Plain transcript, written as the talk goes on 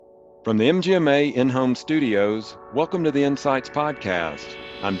From the MGMA in-home studios, welcome to the Insights Podcast.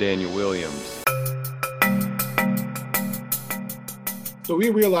 I'm Daniel Williams. So we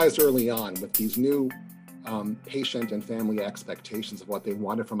realized early on with these new patient and family expectations of what they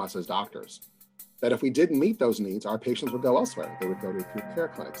wanted from us as doctors, that if we didn't meet those needs, our patients would go elsewhere. They would go to acute care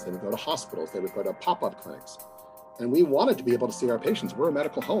clinics, they would go to hospitals, they would go to pop-up clinics. And we wanted to be able to see our patients. We're a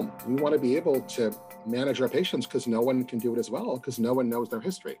medical home. We want to be able to manage our patients because no one can do it as well, because no one knows their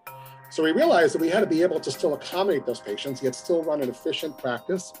history. So we realized that we had to be able to still accommodate those patients, yet still run an efficient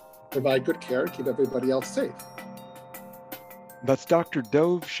practice, provide good care, keep everybody else safe. That's Dr.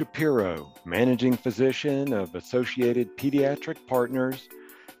 Dov Shapiro, managing physician of Associated Pediatric Partners,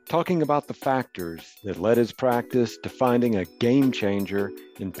 talking about the factors that led his practice to finding a game changer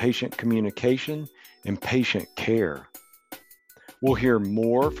in patient communication and patient care. We'll hear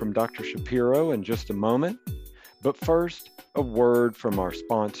more from Dr. Shapiro in just a moment, but first, a word from our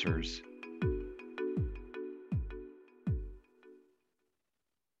sponsors.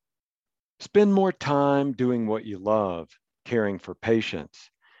 Spend more time doing what you love, caring for patients,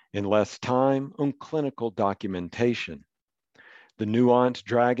 and less time on clinical documentation. The Nuance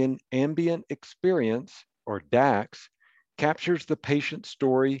Dragon Ambient Experience, or DAX, captures the patient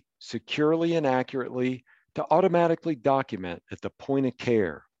story securely and accurately to automatically document at the point of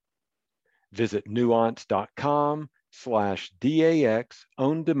care. Visit nuance.com/DAX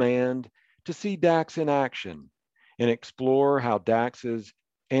on demand to see DAX in action and explore how DAX's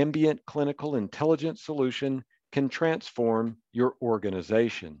ambient clinical intelligence solution can transform your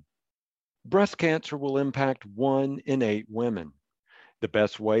organization. Breast cancer will impact 1 in 8 women. The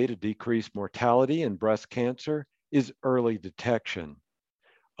best way to decrease mortality in breast cancer is early detection.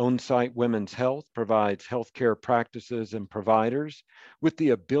 On-Site Women's Health provides healthcare practices and providers with the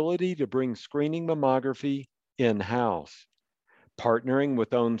ability to bring screening mammography in-house. Partnering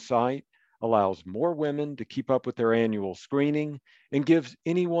with On-Site allows more women to keep up with their annual screening and gives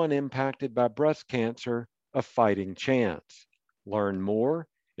anyone impacted by breast cancer a fighting chance. Learn more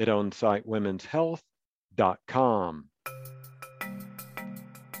at onsitewomenshealth.com.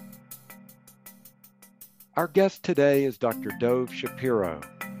 Our guest today is Dr. Dov Shapiro,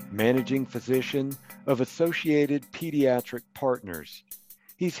 managing physician of Associated Pediatric Partners.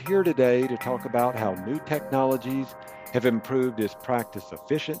 He's here today to talk about how new technologies have improved his practice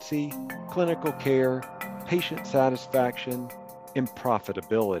efficiency, clinical care, patient satisfaction, and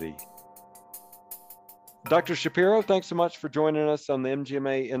profitability. Dr. Shapiro, thanks so much for joining us on the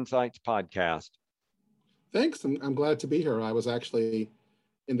MGMA Insights podcast. Thanks. I'm glad to be here. I was actually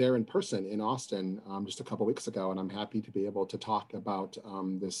in person in Austin just a couple of weeks ago, and I'm happy to be able to talk about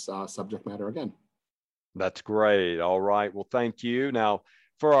this subject matter again. That's great. All right. Well, thank you. Now,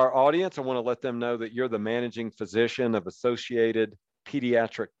 for our audience, I want to let them know that you're the managing physician of Associated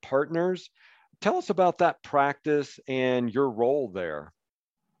Pediatric Partners. Tell us about that practice and your role there.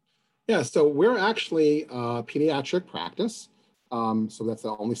 Yeah, so we're actually a pediatric practice. So that's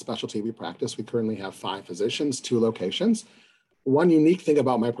the only specialty we practice. We currently have 5 physicians, 2 locations. One unique thing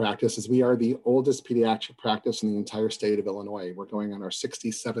about my practice is we are the oldest pediatric practice in the entire state of Illinois. We're going on our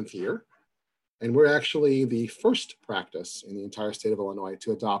 67th year. And we're actually the first practice in the entire state of Illinois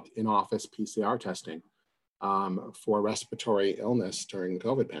to adopt in-office PCR testing for respiratory illness during the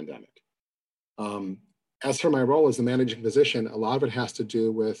COVID pandemic. As for my role as the managing physician, a lot of it has to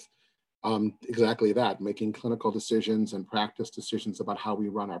do with exactly that, making clinical decisions and practice decisions about how we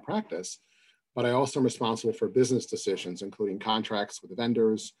run our practice. But I also am responsible for business decisions, including contracts with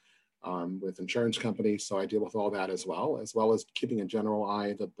vendors, with insurance companies. So I deal with all that as well as keeping a general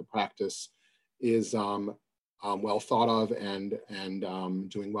eye that the practice is well thought of and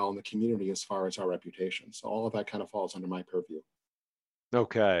doing well in the community as far as our reputation. So all of that kind of falls under my purview.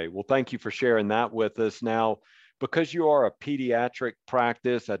 Okay. Well, thank you for sharing that with us. Now, because you are a pediatric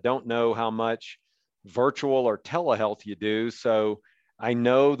practice, I don't know how much virtual or telehealth you do. So I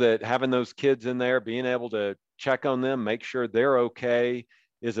know that having those kids in there, being able to check on them, make sure they're okay,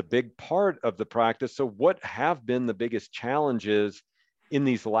 is a big part of the practice. So what have been the biggest challenges in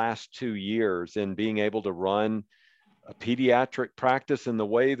these last 2 years in being able to run a pediatric practice in the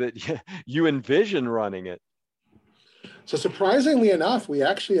way that you envision running it? So surprisingly enough, we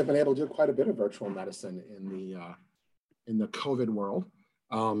actually have been able to do quite a bit of virtual medicine in the COVID world.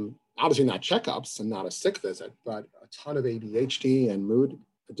 Obviously not checkups and not a sick visit, but a ton of ADHD and mood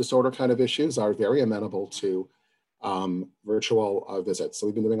disorder kind of issues are very amenable to virtual visits. So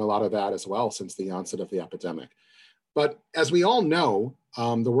we've been doing a lot of that as well since the onset of the epidemic. But as we all know,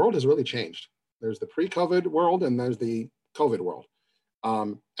 the world has really changed. There's the pre-COVID world and there's the COVID world.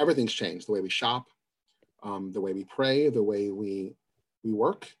 Everything's changed, the way we shop, the way we pray, the way we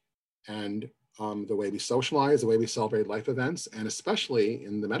work, and the way we socialize, the way we celebrate life events, and especially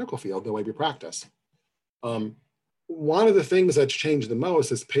in the medical field, the way we practice. One of the things that's changed the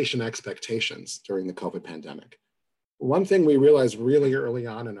most is patient expectations during the COVID pandemic. One thing we realized really early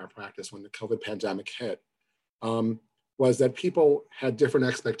on in our practice when the COVID pandemic hit was that people had different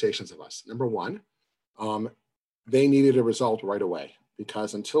expectations of us. Number one, they needed a result right away,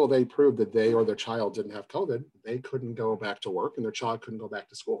 because until they proved that they or their child didn't have COVID, they couldn't go back to work and their child couldn't go back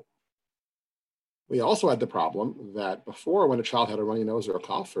to school. We also had the problem that before, when a child had a runny nose or a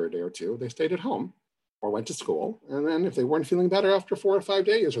cough for a day or two, they stayed at home or went to school. And then if they weren't feeling better after 4 or 5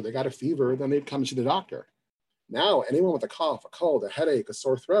 days, or they got a fever, then they'd come to the doctor. Now, anyone with a cough, a cold, a headache, a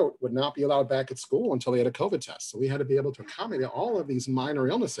sore throat would not be allowed back at school until they had a COVID test. So we had to be able to accommodate all of these minor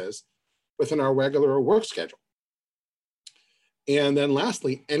illnesses within our regular work schedule. And then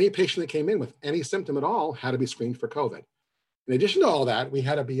lastly, any patient that came in with any symptom at all had to be screened for COVID. In addition to all that, we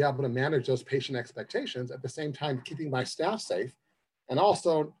had to be able to manage those patient expectations, at the same time keeping my staff safe and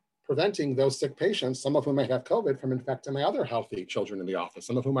also preventing those sick patients, some of whom might have COVID, from infecting my other healthy children in the office,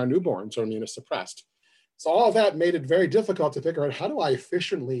 some of whom are newborns or immunosuppressed. So all of that made it very difficult to figure out, how do I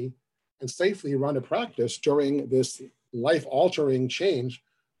efficiently and safely run a practice during this life-altering change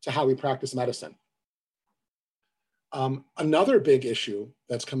to how we practice medicine? Another big issue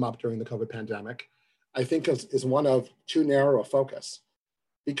that's come up during the COVID pandemic, I think, is one of too narrow a focus.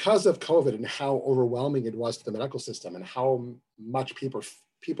 Because of COVID and how overwhelming it was to the medical system and how much people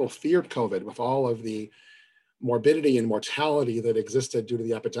feared COVID, with all of the morbidity and mortality that existed due to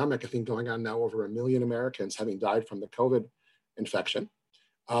the epidemic, I think going on now, over 1 million Americans having died from the COVID infection.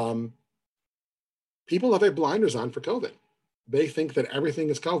 People have a blinders on for COVID. They think that everything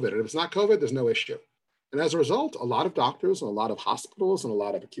is COVID, and if it's not COVID, there's no issue. And as a result, a lot of doctors and a lot of hospitals and a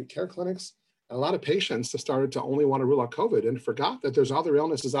lot of acute care clinics and a lot of patients have started to only want to rule out COVID and forgot that there's other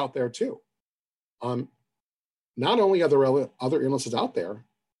illnesses out there too. Not only are there other illnesses out there,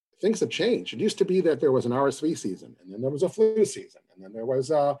 things have changed. It used to be that there was an RSV season, and then there was a flu season, and then there was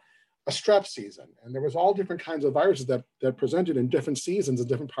a strep season, and there was all different kinds of viruses that presented in different seasons in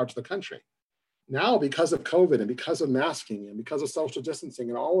different parts of the country. Now, because of COVID and because of masking and because of social distancing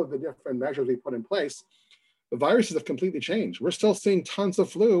and all of the different measures we put in place, the viruses have completely changed. We're still seeing tons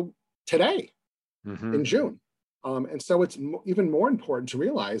of flu today in June. And so it's even more important to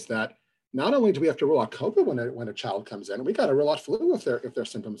realize that not only do we have to rule out COVID when a child comes in, we got to rule out flu if their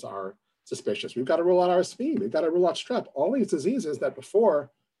symptoms are suspicious. We've got to rule out RSV. We've got to rule out strep. All these diseases that before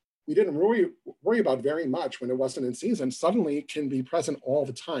we didn't worry about very much when it wasn't in season, suddenly can be present all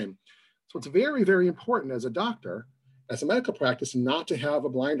the time. So it's very, very important as a doctor, as a medical practice, not to have a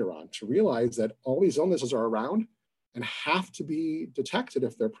blinder on, to realize that all these illnesses are around and have to be detected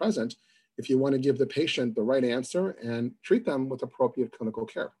if they're present, if you want to give the patient the right answer and treat them with appropriate clinical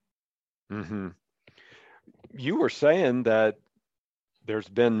care. You were saying that there's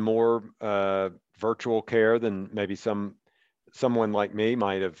been more virtual care than maybe someone like me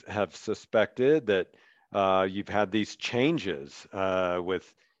might have suspected, that you've had these changes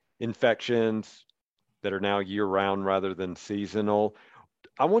with infections that are now year-round rather than seasonal.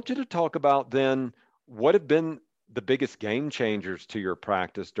 I want you to talk about then what have been the biggest game changers to your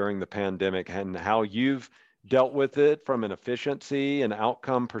practice during the pandemic and how you've dealt with it from an efficiency and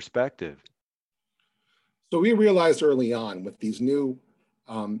outcome perspective. So we realized early on with these new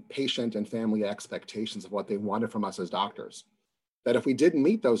patient and family expectations of what they wanted from us as doctors, that if we didn't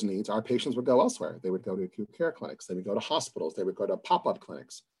meet those needs, our patients would go elsewhere. They would go to acute care clinics, they would go to hospitals, they would go to pop-up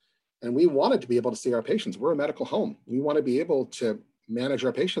clinics. And we wanted to be able to see our patients. We're a medical home. We want to be able to manage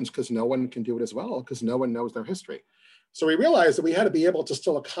our patients because no one can do it as well, because no one knows their history. So we realized that we had to be able to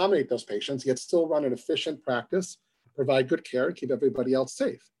still accommodate those patients, yet still run an efficient practice, provide good care, and keep everybody else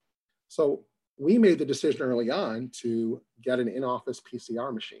safe. So we made the decision early on to get an in-office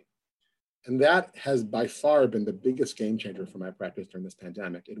PCR machine. And that has by far been the biggest game changer for my practice during this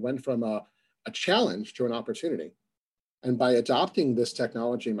pandemic. It went from a challenge to an opportunity. And by adopting this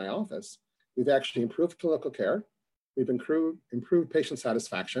technology in my office, we've actually improved clinical care, we've improved patient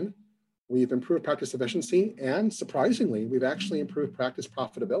satisfaction, we've improved practice efficiency, and surprisingly, we've actually improved practice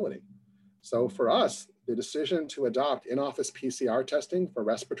profitability. So for us, the decision to adopt in-office PCR testing for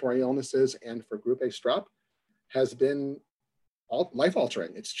respiratory illnesses and for Group A strep has been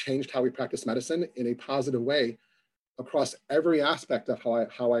life-altering. It's changed how we practice medicine in a positive way across every aspect of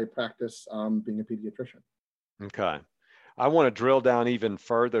how I practice being a pediatrician. Okay. I want to drill down even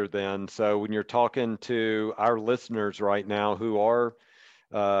further then. So when you're talking to our listeners right now who are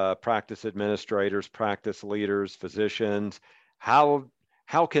practice administrators, practice leaders, physicians, how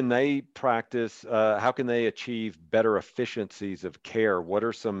how can they practice, how can they achieve better efficiencies of care? What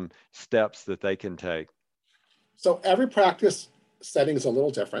are some steps that they can take? So every practice setting is a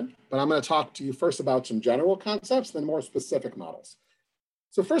little different, but I'm going to talk to you first about some general concepts, then more specific models.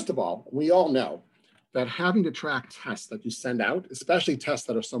 So first of all, we all know that having to track tests that you send out, especially tests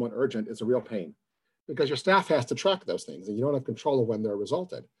that are somewhat urgent, is a real pain because your staff has to track those things and you don't have control of when they're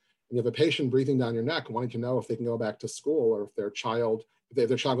resulted. And you have a patient breathing down your neck wanting to know if they can go back to school or if their child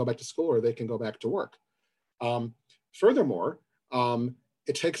go back to school or they can go back to work. Furthermore,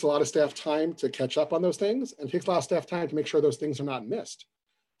 it takes a lot of staff time to catch up on those things, and it takes a lot of staff time to make sure those things are not missed.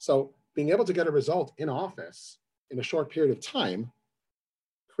 So being able to get a result in office in a short period of time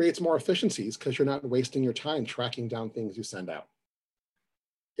creates more efficiencies because you're not wasting your time tracking down things you send out.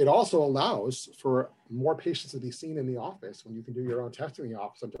 It also allows for more patients to be seen in the office when you can do your own testing in the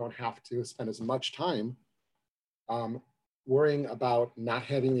office and don't have to spend as much time worrying about not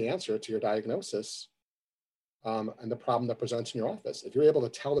having the answer to your diagnosis and the problem that presents in your office. If you're able to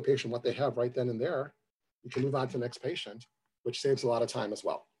tell the patient what they have right then and there, you can move on to the next patient, which saves a lot of time as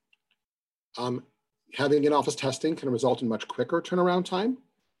well. Having in-office testing can result in much quicker turnaround time.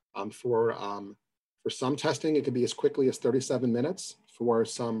 For some testing, it can be as quickly as 37 minutes. For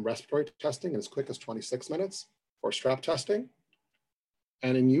some respiratory testing, as quick as 26 minutes for strep testing.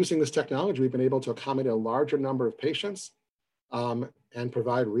 And in using this technology, we've been able to accommodate a larger number of patients and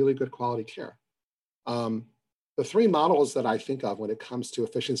provide really good quality care. The three models that I think of when it comes to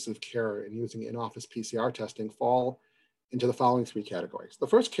efficiency of care and using in-office PCR testing fall into the following three categories. The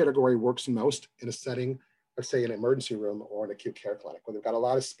first category works most in a setting, let's say an emergency room or an acute care clinic, where they've got a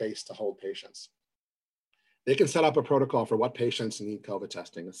lot of space to hold patients. They can set up a protocol for what patients need COVID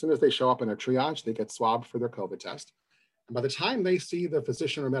testing. As soon as they show up in a triage, they get swabbed for their COVID test. And by the time they see the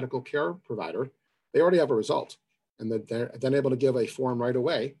physician or medical care provider, they already have a result. And they're then able to give a form right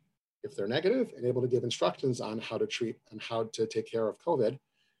away if they're negative, and able to give instructions on how to treat and how to take care of COVID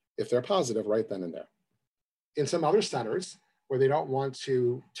if they're positive right then and there. In some other centers where they don't want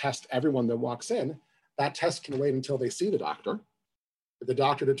to test everyone that walks in, that test can wait until they see the doctor. If the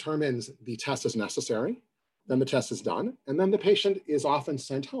doctor determines the test is necessary, then the test is done, and then the patient is often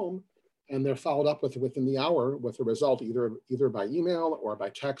sent home and they're followed up with within the hour with the result either by email or by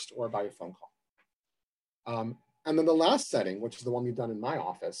text or by a phone call. And then the last setting, which is the one we've done in my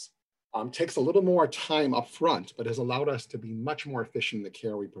office, takes a little more time up front, but has allowed us to be much more efficient in the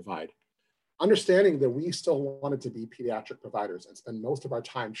care we provide. Understanding that we still wanted to be pediatric providers and spend most of our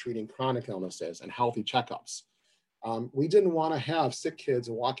time treating chronic illnesses and healthy checkups. We didn't want to have sick kids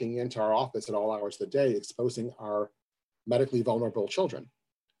walking into our office at all hours of the day, exposing our medically vulnerable children.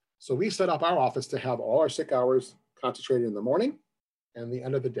 So we set up our office to have all our sick hours concentrated in the morning and the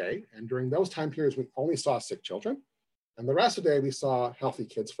end of the day. And during those time periods, we only saw sick children. And the rest of the day, we saw healthy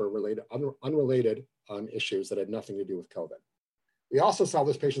kids for unrelated issues that had nothing to do with COVID. We also saw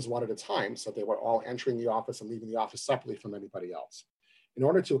those patients one at a time, so they were all entering the office and leaving the office separately from anybody else. In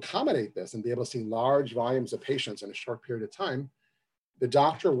order to accommodate this and be able to see large volumes of patients in a short period of time, the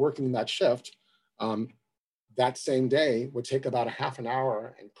doctor working that shift that same day would take about a half an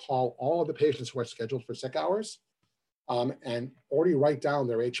hour and call all of the patients who are scheduled for sick hours and already write down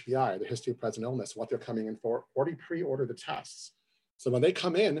their HPI, the history of present illness, what they're coming in for, already pre-order the tests. So when they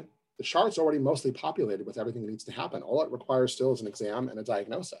come in, the chart's already mostly populated with everything that needs to happen. All it requires still is an exam and a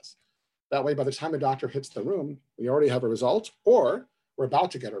diagnosis. That way, by the time the doctor hits the room, we already have a result, or we're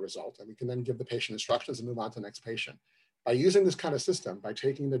about to get a result, and we can then give the patient instructions and move on to the next patient. By using this kind of system, by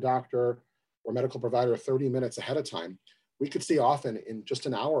taking the doctor or medical provider 30 minutes ahead of time, we could see often in just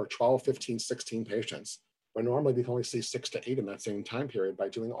an hour, 12, 15, 16 patients, where normally we can only see 6 to 8 in that same time period by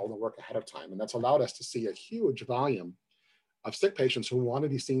doing all the work ahead of time. And that's allowed us to see a huge volume of sick patients who want to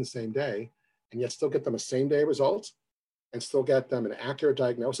be seen the same day, and yet still get them a same day result and still get them an accurate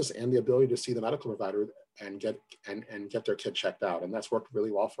diagnosis and the ability to see the medical provider and get their kid checked out. And that's worked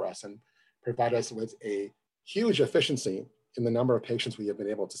really well for us and provide us with a huge efficiency in the number of patients we have been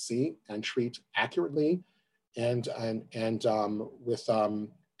able to see and treat accurately and with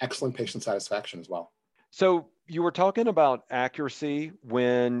excellent patient satisfaction as well. So you were talking about accuracy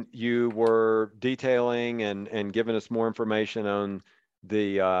when you were detailing and giving us more information on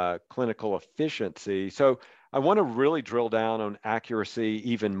the clinical efficiency. So I want to really drill down on accuracy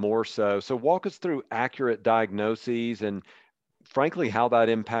even more so. So walk us through accurate diagnoses and frankly, how that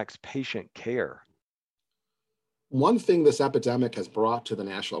impacts patient care. One thing this epidemic has brought to the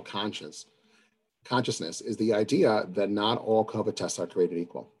national consciousness is the idea that not all COVID tests are created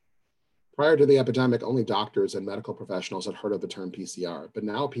equal. Prior to the epidemic, only doctors and medical professionals had heard of the term PCR, but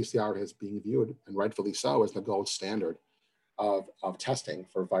now PCR is being viewed, and rightfully so, as the gold standard of testing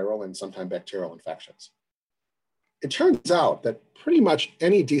for viral and sometimes bacterial infections. It turns out that pretty much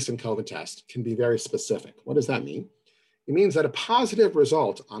any decent COVID test can be very specific. What does that mean? It means that a positive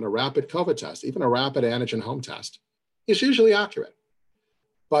result on a rapid COVID test, even a rapid antigen home test, is usually accurate.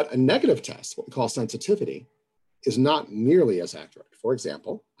 But a negative test, what we call sensitivity, is not nearly as accurate. For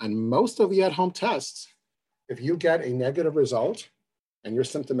example, on most of the at-home tests, if you get a negative result and you're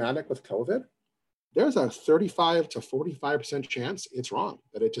symptomatic with COVID, there's a 35 to 45% chance it's wrong,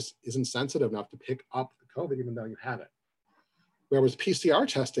 that it just isn't sensitive enough to pick up the COVID even though you have it. Whereas PCR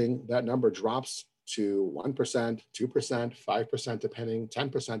testing, that number drops to 1%, 2%, 5%,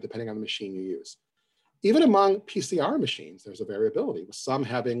 10% depending on the machine you use. Even among PCR machines, there's a variability, with some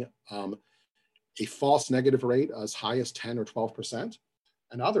having a false negative rate as high as 10 or 12%,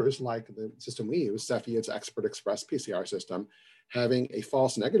 and others, like the system we use, Cepheid's Expert Express PCR system, having a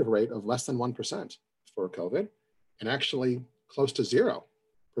false negative rate of less than 1% for COVID, and actually close to 0%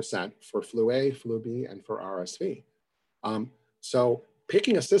 for flu A, flu B, and for RSV. So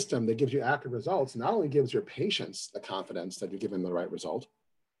picking a system that gives you accurate results not only gives your patients the confidence that you're giving them the right result,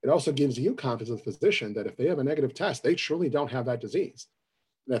 it also gives you confidence as a physician that if they have a negative test, they truly don't have that disease.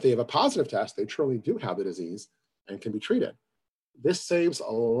 And if they have a positive test, they truly do have the disease and can be treated. This saves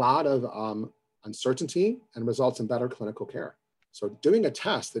a lot of uncertainty and results in better clinical care. So doing a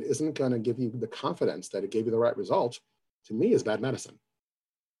test that isn't going to give you the confidence that it gave you the right result, to me, is bad medicine.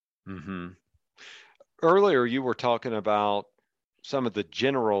 Mm-hmm. Earlier, you were talking about some of the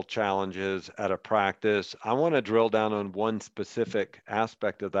general challenges at a practice. I want to drill down on one specific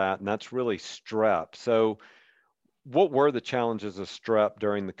aspect of that, and that's really strep. So what were the challenges of strep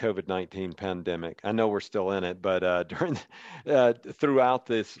during the COVID-19 pandemic? I know we're still in it, but throughout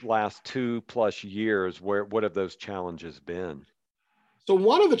this last 2+ years, what have those challenges been? So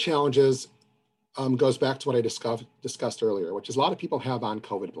one of the challenges goes back to what I discussed earlier, which is a lot of people have on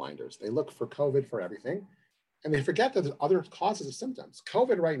COVID blinders. They look for COVID for everything, and they forget that there's other causes of symptoms.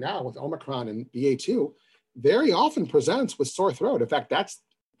 COVID right now with Omicron and BA2 very often presents with sore throat. In fact, that's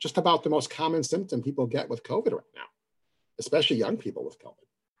just about the most common symptom people get with COVID right now, especially young people with COVID.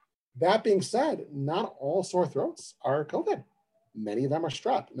 That being said, not all sore throats are COVID. Many of them are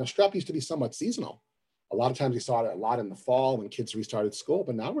strep. Now, strep used to be somewhat seasonal. A lot of times we saw it a lot in the fall when kids restarted school,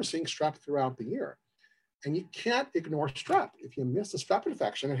 but now we're seeing strep throughout the year. And you can't ignore strep. If you miss a strep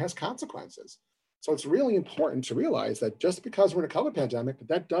infection, it has consequences. So it's really important to realize that just because we're in a COVID pandemic,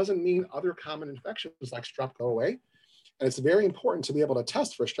 that doesn't mean other common infections like strep go away. And it's very important to be able to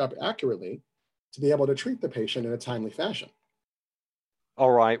test for strep accurately to be able to treat the patient in a timely fashion.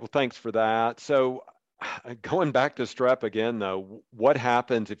 All right, well, thanks for that. So going back to strep again, though, what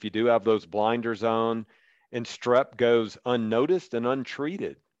happens if you do have those blinders on and strep goes unnoticed and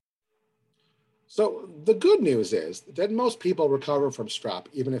untreated? So the good news is that most people recover from strep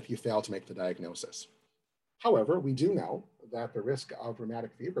even if you fail to make the diagnosis. However, we do know that the risk of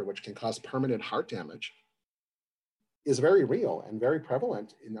rheumatic fever, which can cause permanent heart damage, is very real and very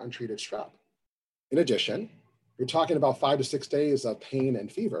prevalent in untreated strep. In addition, you're talking about 5 to 6 days of pain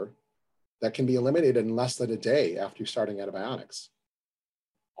and fever that can be eliminated in less than a day after starting antibiotics.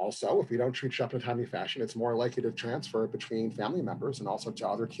 Also, if you don't treat strep in a timely fashion, it's more likely to transfer between family members and also to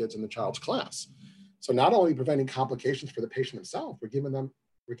other kids in the child's class. So not only preventing complications for the patient themselves, we're getting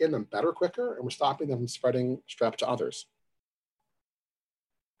them better quicker, and we're stopping them from spreading strep to others.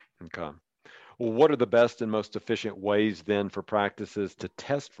 Okay. Well, what are the best and most efficient ways then for practices to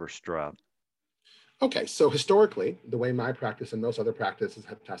test for strep? Okay, so historically, the way my practice and most other practices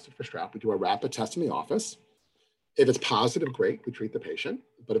have tested for strep, we do a rapid test in the office. If it's positive, great, we treat the patient.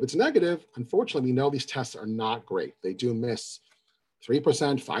 But if it's negative, unfortunately, we know these tests are not great. They do miss 3%,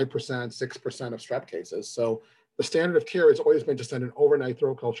 5%, 6% of strep cases. So the standard of care has always been to send an overnight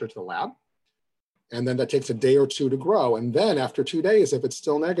throat culture to the lab. And then that takes a day or two to grow. And then after 2 days, if it's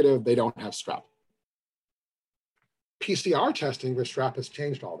still negative, they don't have strep. PCR testing for strep has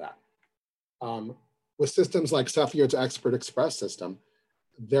changed all that. With systems like Cepheid's Expert Express system,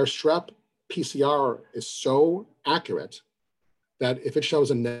 their strep PCR is so accurate that if it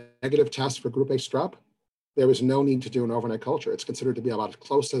shows a negative test for group A strep, there is no need to do an overnight culture. It's considered to be about as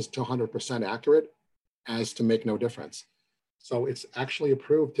close as to 100% accurate as to make no difference. So it's actually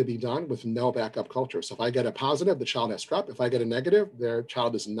approved to be done with no backup culture. So if I get a positive, the child has strep. If I get a negative, their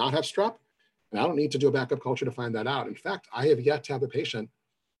child does not have strep. And I don't need to do a backup culture to find that out. In fact, I have yet to have a patient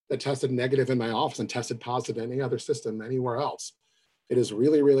that tested negative in my office and tested positive in any other system anywhere else. It is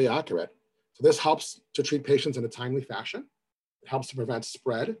really, really accurate. So this helps to treat patients in a timely fashion. It helps to prevent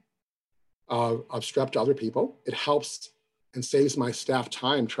spread of strep to other people. It helps and saves my staff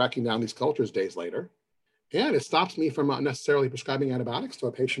time tracking down these cultures days later. And it stops me from unnecessarily prescribing antibiotics to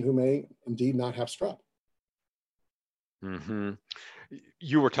a patient who may indeed not have strep. Hmm.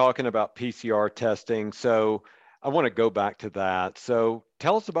 You were talking about PCR testing, so I want to go back to that. So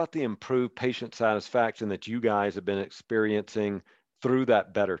tell us about the improved patient satisfaction that you guys have been experiencing through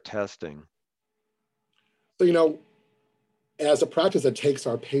that better testing. So, as a practice that takes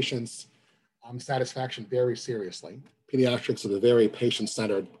our patients' satisfaction very seriously, pediatrics is a very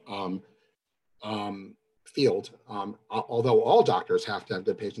patient-centered field. Although all doctors have to have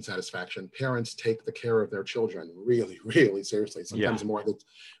good patient satisfaction, parents take the care of their children really, really seriously, Yeah. sometimes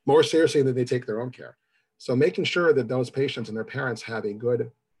more seriously than they take their own care. So making sure that those patients and their parents have a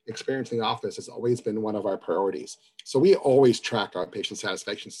good experience in the office has always been one of our priorities. So we always track our patient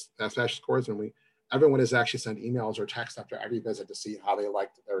satisfaction scores, and everyone has actually sent emails or texts after every visit to see how they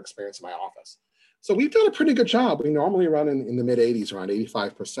liked their experience in my office. So we've done a pretty good job. We normally run in the mid 80s, around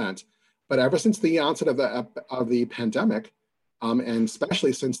 85%. But ever since the onset of the pandemic, and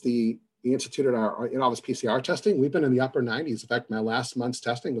especially since we instituted our in-office PCR testing, we've been in the upper 90s. In fact, my last month's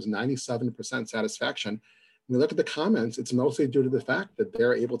testing was 97% satisfaction. When we look at the comments, it's mostly due to the fact that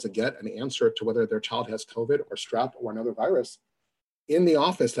they're able to get an answer to whether their child has COVID or strep or another virus in the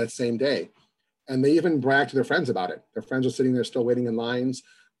office that same day. And they even brag to their friends about it. Their friends are sitting there still waiting in lines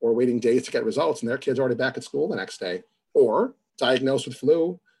or waiting days to get results, and their kid's already back at school the next day, or diagnosed with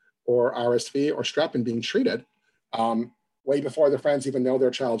flu or RSV or strep and being treated way before their friends even know their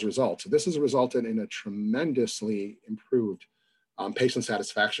child's results. So this has resulted in a tremendously improved patient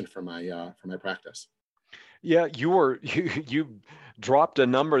satisfaction for my practice. Yeah, you dropped a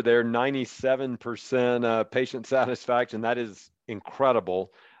number there, 97% patient satisfaction. That is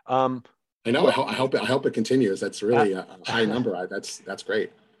incredible. I know. I hope it continues. That's really a high number. That's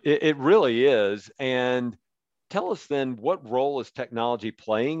great. It really is. And tell us then, what role is technology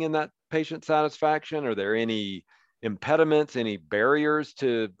playing in that patient satisfaction? Are there any impediments, any barriers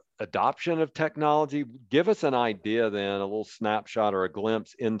to adoption of technology? Give us an idea then, a little snapshot or a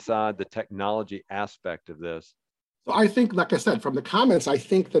glimpse inside the technology aspect of this. So I think, like I said, from the comments, I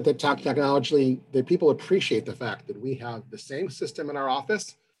think that the technology, that people appreciate the fact that we have the same system in our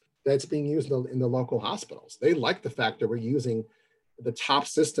office that's being used in the local hospitals. They like the fact that we're using the top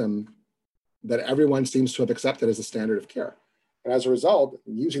system that everyone seems to have accepted as a standard of care. And as a result,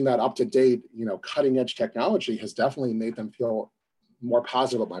 using that up-to-date, cutting edge technology has definitely made them feel more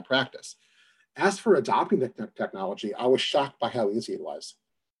positive about my practice. As for adopting the technology, I was shocked by how easy it was.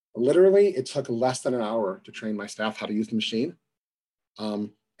 Literally, it took less than an hour to train my staff how to use the machine.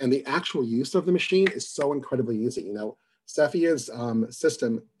 And the actual use of the machine is so incredibly easy. Cepheid's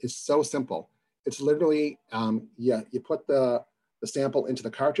system is so simple. It's literally, you put the sample into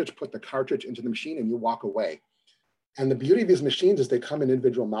the cartridge, put the cartridge into the machine, and you walk away. And the beauty of these machines is they come in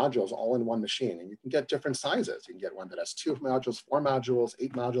individual modules all in one machine, and you can get different sizes. You can get one that has 2 modules, 4 modules,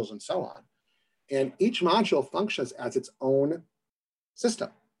 8 modules, and so on. And each module functions as its own system.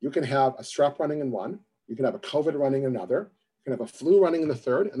 You can have a strep running in one, you can have a COVID running in another, you can have a flu running in the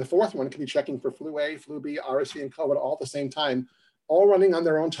third, and the fourth one can be checking for flu A, flu B, RSV, and COVID all at the same time, all running on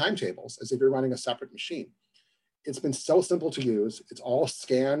their own timetables as if you're running a separate machine. It's been so simple to use. It's all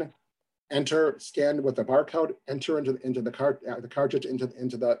scan with the barcode, enter into the cartridge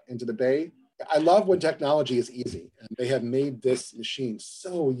into the bay. I love when technology is easy, and they have made this machine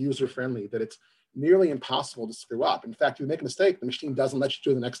so user-friendly that it's nearly impossible to screw up. In fact, if you make a mistake, the machine doesn't let you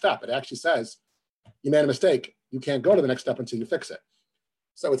do the next step. It actually says, you made a mistake. You can't go to the next step until you fix it.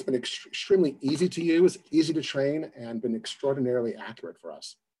 So it's been extremely easy to use, easy to train, and been extraordinarily accurate for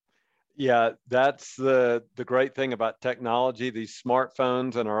us. Yeah, that's the great thing about technology. These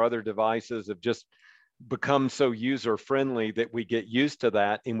smartphones and our other devices have just become so user friendly that we get used to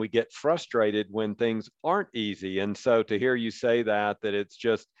that, and we get frustrated when things aren't easy. And so to hear you say that it's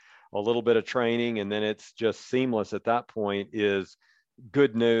just a little bit of training and then it's just seamless at that point is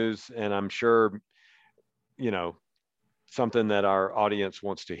good news. And I'm sure, something that our audience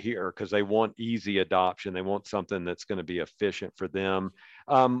wants to hear, because they want easy adoption. They want something that's going to be efficient for them.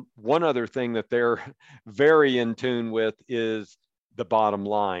 One other thing that they're very in tune with is the bottom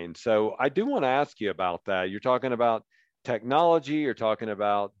line. So I do want to ask you about that. You're talking about technology, you're talking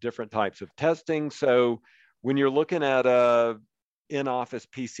about different types of testing. So when you're looking at in-office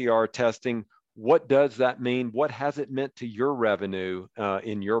PCR testing, what does that mean? What has it meant to your revenue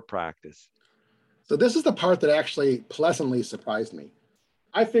in your practice? So this is the part that actually pleasantly surprised me.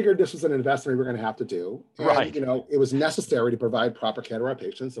 I figured this was an investment we were going to have to do. And, right. It was necessary to provide proper care to our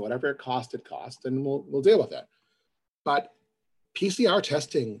patients. So whatever it cost, and we'll deal with it. But PCR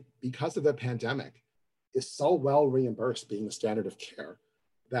testing, because of the pandemic, is so well reimbursed being the standard of care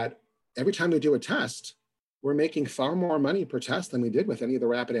that every time we do a test, we're making far more money per test than we did with any of the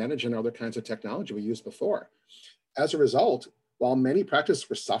rapid antigen or other kinds of technology we used before. As a result, while many practices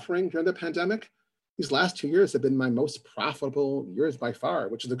were suffering during the pandemic, these last 2 years have been my most profitable years by far,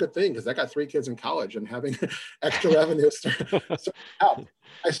 which is a good thing because I got 3 kids in college and having extra revenues helped.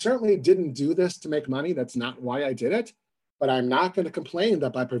 I certainly didn't do this to make money. That's not why I did it, but I'm not going to complain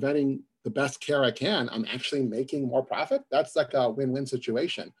that by preventing the best care I can, I'm actually making more profit. That's like a win-win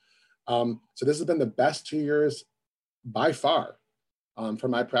situation. So this has been the best 2 years by far for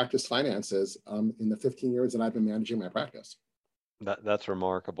my practice finances in the 15 years that I've been managing my practice. That's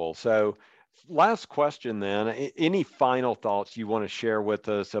remarkable. So last question then, any final thoughts you want to share with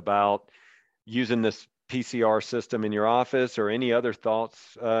us about using this PCR system in your office or any other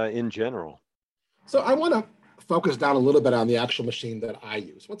thoughts in general? So I want to focus down a little bit on the actual machine that I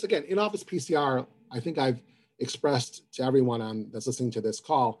use. Once again, in-office PCR, I think I've expressed to everyone that's listening to this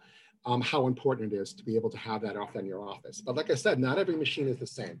call how important it is to be able to have that off in your office. But like I said, not every machine is the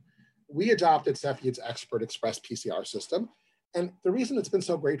same. We adopted Cepheid's Expert Express PCR system. And the reason it's been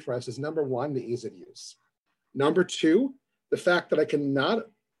so great for us is number one, the ease of use. Number two, the fact that I can not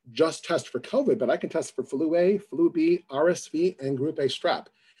just test for COVID, but I can test for flu A, flu B, RSV, and group A strep.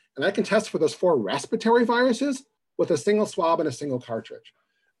 And I can test for those 4 respiratory viruses with a single swab and a single cartridge.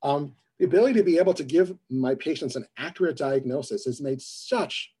 The ability to be able to give my patients an accurate diagnosis has made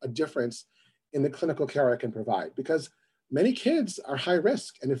such a difference in the clinical care I can provide because many kids are high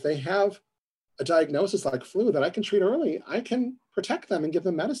risk. And if they have a diagnosis like flu that I can treat early, I can protect them and give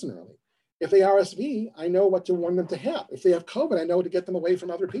them medicine early. If they RSV, I know what to warn them to have. If they have COVID, I know to get them away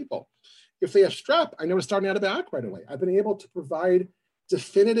from other people. If they have strep, I know to start an antibiotic right away. I've been able to provide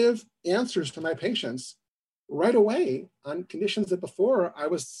definitive answers to my patients right away on conditions that before I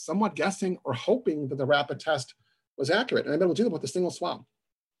was somewhat guessing or hoping that the rapid test was accurate. And I'm able to do that with a single swab.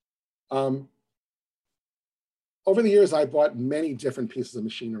 Over the years, I bought many different pieces of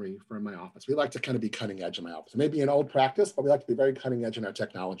machinery for my office. We like to kind of be cutting edge in my office. It may be an old practice, but we like to be very cutting edge in our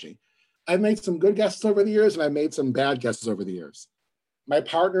technology. I've made some good guesses over the years, and I've made some bad guesses over the years. My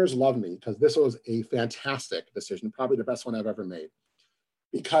partners love me because this was a fantastic decision, probably the best one I've ever made,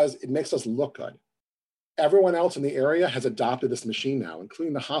 because it makes us look good. Everyone else in the area has adopted this machine now,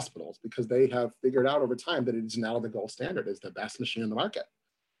 including the hospitals, because they have figured out over time that it is now the gold standard, it's the best machine in the market.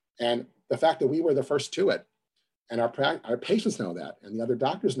 And the fact that we were the first to it, and our patients know that, and the other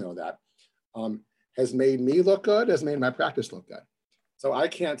doctors know that, has made me look good, has made my practice look good. So I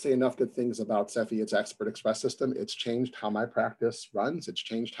can't say enough good things about Cepheid's Expert Express system. It's changed how my practice runs. It's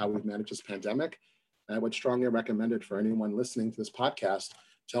changed how we've managed this pandemic. And I would strongly recommend it for anyone listening to this podcast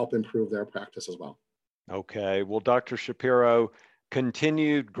to help improve their practice as well. Okay. Well, Dr. Shapiro,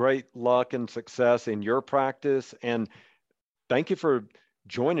 continued great luck and success in your practice. And thank you for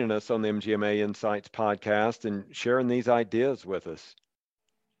joining us on the MGMA Insights podcast and sharing these ideas with us.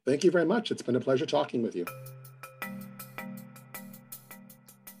 Thank you very much. It's been a pleasure talking with you.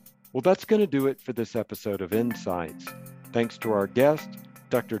 Well, that's going to do it for this episode of Insights. Thanks to our guest,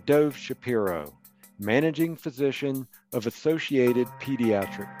 Dr. Dov Shapiro, Managing Physician of Associated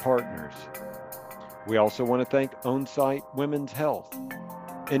Pediatric Partners. We also want to thank OnSite Women's Health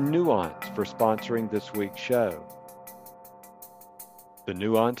and Nuance for sponsoring this week's show. The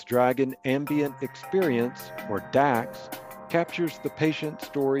Nuance Dragon Ambient Experience, or DAX, captures the patient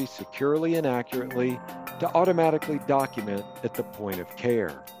story securely and accurately to automatically document at the point of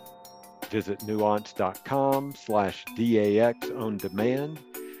care. Visit nuance.com/DAX on demand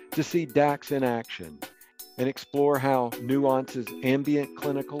to see DAX in action and explore how Nuance's ambient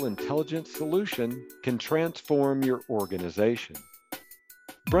clinical intelligence solution can transform your organization.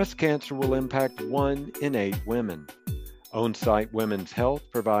 Breast cancer will impact 1 in 8 women. OnSite Women's Health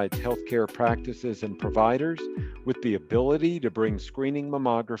provides healthcare practices and providers with the ability to bring screening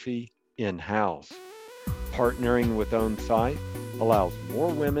mammography in-house. Partnering with OnSite allows more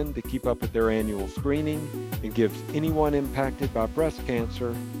women to keep up with their annual screening and gives anyone impacted by breast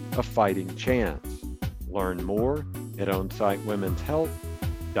cancer a fighting chance. Learn more at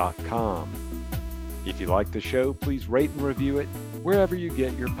onsitewomenshealth.com. If you like the show, please rate and review it wherever you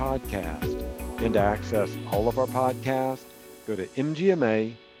get your podcast. And to access all of our podcasts, go to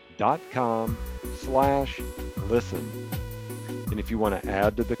mgma.com/listen. And if you want to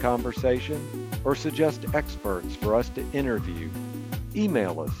add to the conversation or suggest experts for us to interview,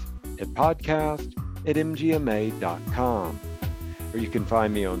 email us at podcast@mgma.com. Or you can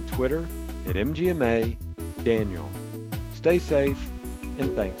find me on Twitter at MGMA Daniel. Stay safe,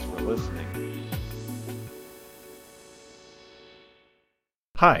 and thanks for listening.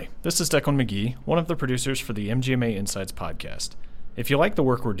 Hi, this is Declan McGee, one of the producers for the MGMA Insights podcast. If you like the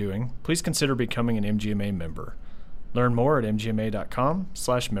work we're doing, please consider becoming an MGMA member. Learn more at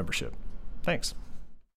mgma.com/membership. Thanks.